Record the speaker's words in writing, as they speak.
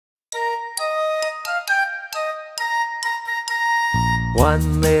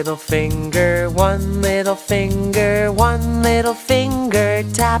One little finger, one little finger, one little finger,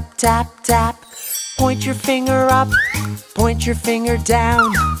 tap, tap, tap. Point your finger up, point your finger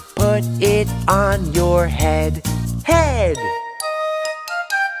down, put it on your head, head.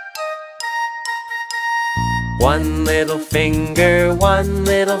 One little finger, one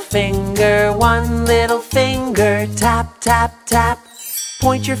little finger, one little finger, tap, tap, tap.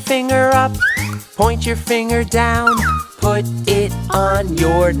 Point your finger up, point your finger down, put it on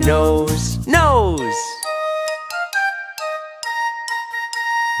your nose, nose.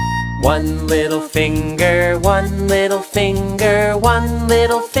 One little finger, one little finger, one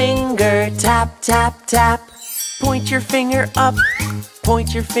little finger, tap, tap, tap. Point your finger up,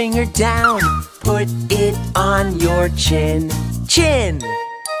 point your finger down, put it on your chin, chin.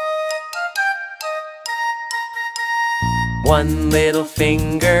 One little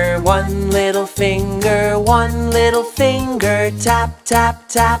finger, one little finger, one little finger, tap, tap,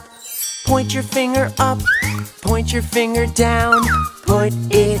 tap. Point your finger up, point your finger down, put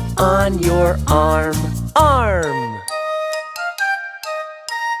it on your arm, arm.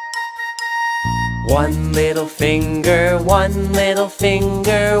 One little finger, one little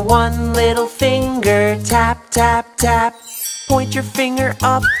finger, one little finger, tap, tap, tap. Point your finger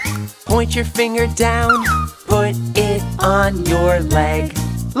up, point your finger down, put it on your leg,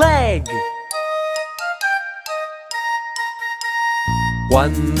 leg.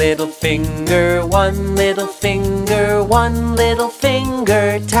 One little finger, one little finger, one little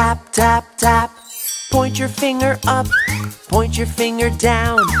finger, tap, tap, tap. Point your finger up, point your finger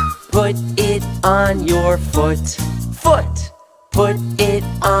down, put it on your foot, foot. Put it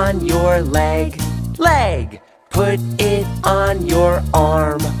on your leg, leg. Put it on your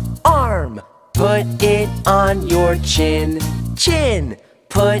arm, arm. Put it on your chin, chin.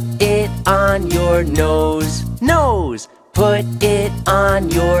 Put it on your nose, nose. Put it on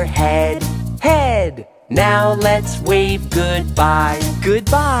your head, head. Now let's wave goodbye,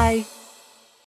 goodbye.